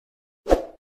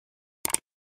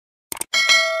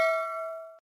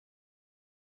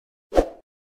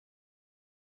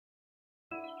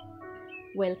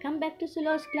Welcome back to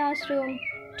Sulo's classroom.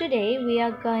 Today we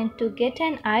are going to get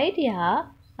an idea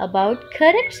about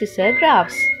correct scissor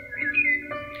graphs.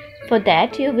 For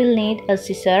that you will need a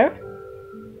scissor,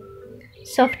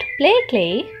 soft play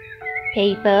clay,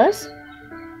 papers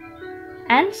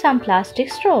and some plastic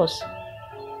straws.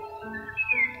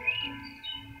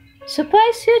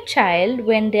 Supervise your child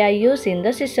when they are using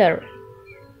the scissor.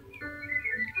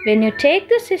 When you take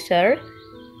the scissor,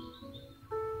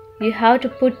 you have to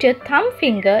put your thumb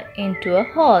finger into a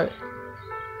hole.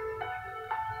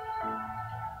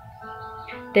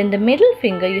 Then the middle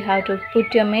finger, you have to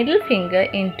put your middle finger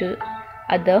into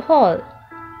other hole.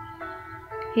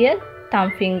 Here,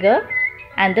 thumb finger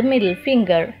and the middle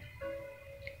finger.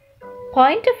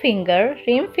 Pointer finger,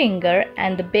 ring finger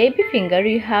and the baby finger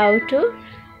you have to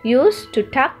use to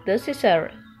tuck the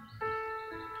scissor.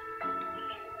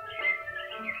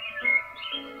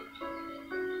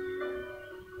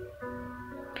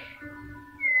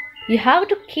 You have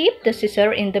to keep the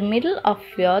scissor in the middle of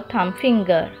your thumb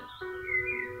finger.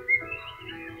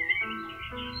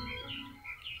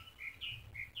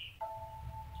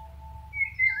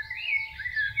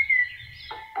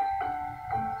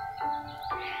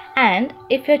 And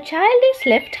if your child is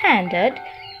left-handed,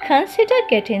 consider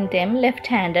getting them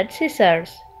left-handed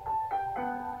scissors.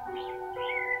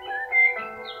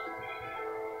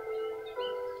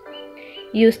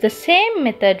 Use the same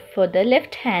method for the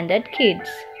left-handed kids.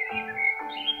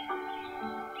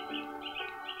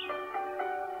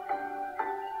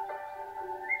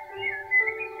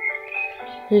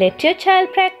 Let your child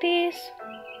practice.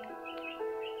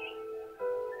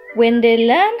 When they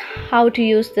learn how to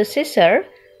use the scissor,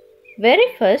 very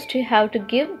first you have to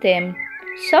give them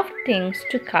soft things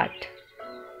to cut.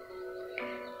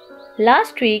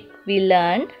 Last week we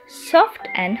learned soft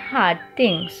and hard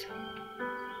things.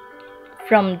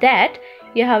 From that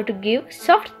you have to give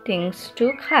soft things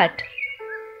to cut.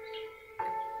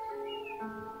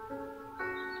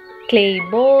 Clay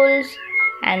balls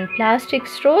and plastic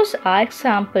straws are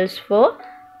examples for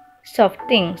soft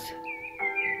things.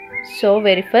 So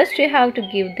very first you have to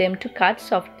give them to cut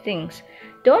soft things.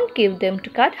 Don't give them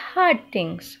to cut hard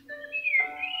things.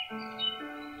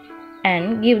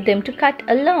 And give them to cut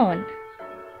alone.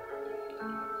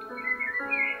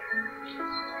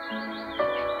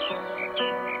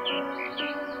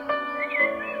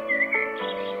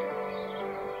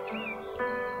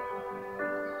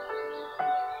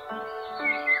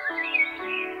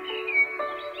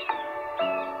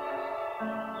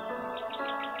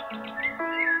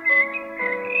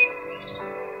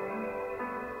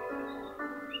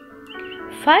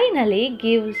 Finally,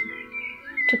 give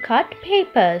to cut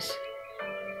papers.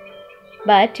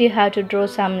 But you have to draw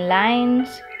some lines,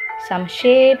 some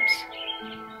shapes.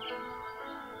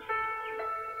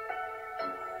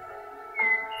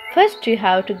 First you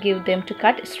have to give them to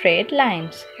cut straight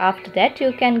lines. After that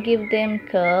you can give them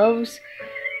curves,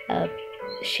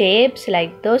 shapes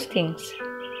like those things.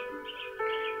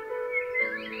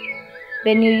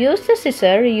 When you use the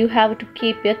scissor, you have to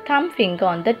keep your thumb finger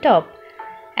on the top.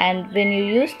 And when you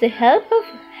use the help of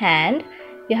hand,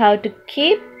 you have to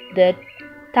keep the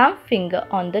thumb finger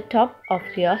on the top of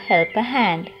your helper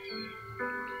hand.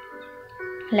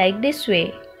 Like this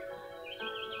way.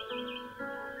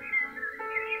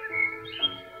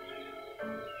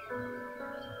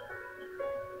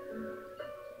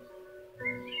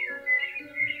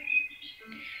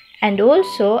 And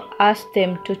also ask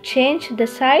them to change the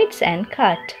sides and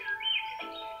cut.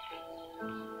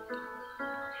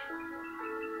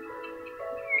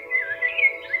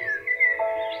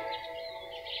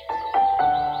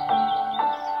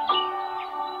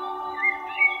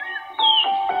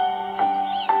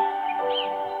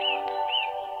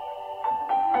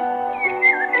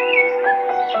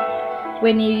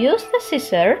 When you use the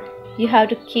scissor, you have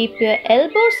to keep your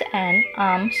elbows and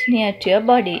arms near to your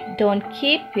body. Don't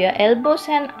keep your elbows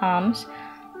and arms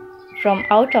from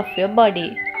out of your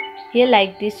body. Here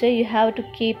like this way, you have to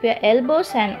keep your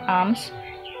elbows and arms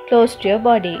close to your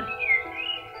body.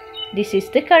 This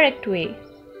is the correct way.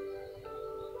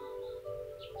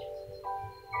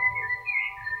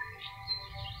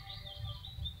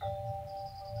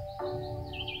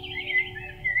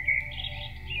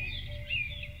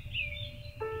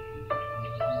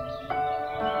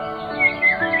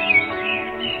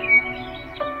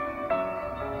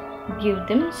 Give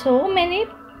them so many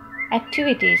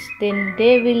activities, then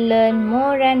they will learn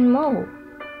more and more.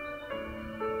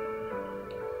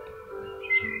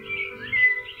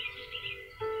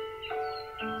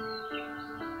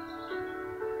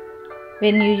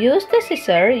 When you use the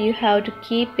scissor, you have to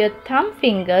keep your thumb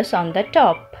fingers on the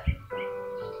top.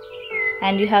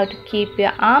 and you have to keep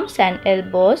your arms and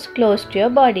elbows close to your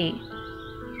body.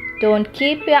 Don't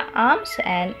keep your arms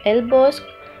and elbows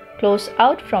close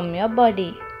out from your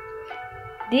body.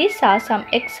 These are some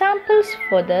examples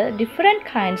for the different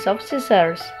kinds of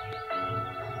scissors.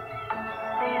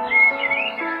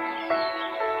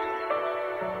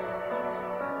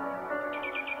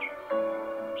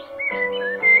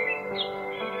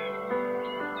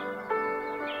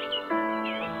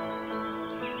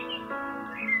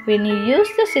 When you use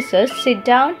the scissors, sit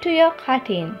down to your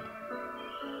cutting.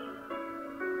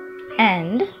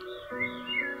 And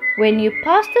when you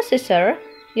pass the scissor,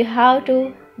 you have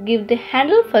to give the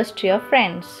handle first to your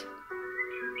friends.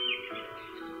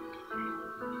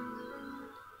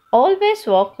 Always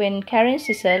walk when carrying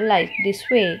scissor like this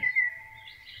way.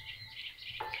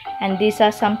 And these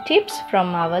are some tips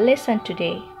from our lesson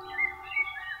today.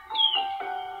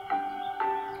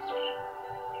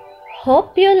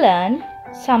 Hope you learned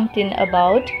something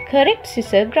about correct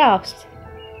scissor grafts.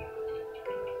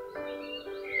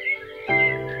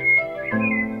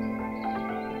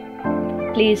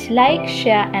 Please like,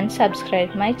 share and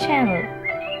subscribe my channel.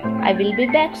 I will be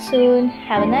back soon.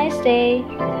 Have a nice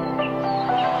day.